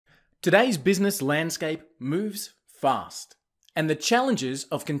Today's business landscape moves fast, and the challenges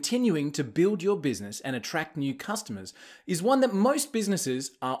of continuing to build your business and attract new customers is one that most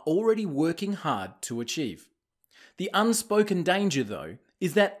businesses are already working hard to achieve. The unspoken danger, though,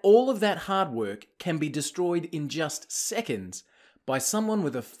 is that all of that hard work can be destroyed in just seconds by someone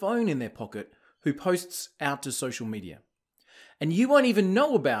with a phone in their pocket who posts out to social media. And you won't even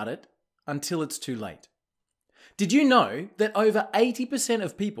know about it until it's too late. Did you know that over 80%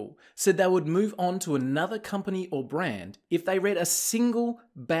 of people said they would move on to another company or brand if they read a single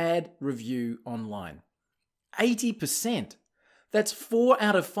bad review online? 80%. That's 4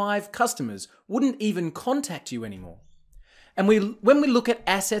 out of 5 customers wouldn't even contact you anymore. And when we look at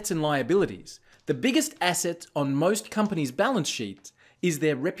assets and liabilities, the biggest asset on most companies' balance sheets is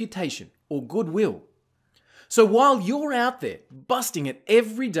their reputation or goodwill. So while you're out there busting it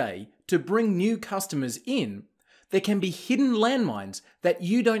every day to bring new customers in, there can be hidden landmines that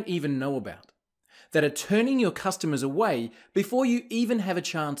you don't even know about, that are turning your customers away before you even have a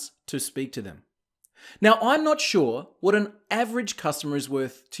chance to speak to them. Now, I'm not sure what an average customer is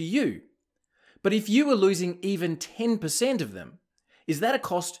worth to you, but if you were losing even 10% of them, is that a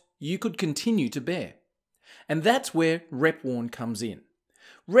cost you could continue to bear? And that's where RepWarn comes in.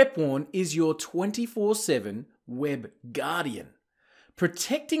 RepWarn is your 24/7 web guardian,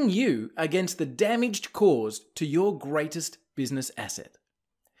 protecting you against the damage caused to your greatest business asset.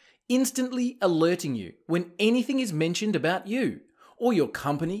 Instantly alerting you when anything is mentioned about you, or your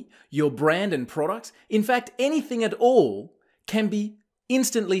company, your brand and products, in fact anything at all, can be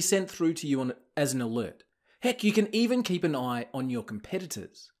instantly sent through to you as an alert. Heck, you can even keep an eye on your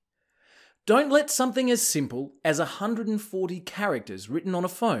competitors. Don't let something as simple as 140 characters written on a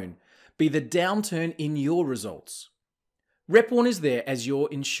phone be the downturn in your results. RepWarn is there as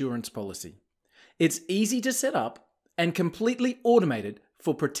your insurance policy. It's easy to set up and completely automated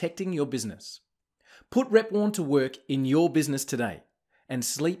for protecting your business. Put RepWarn to work in your business today and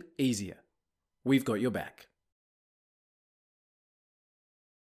sleep easier. We've got your back.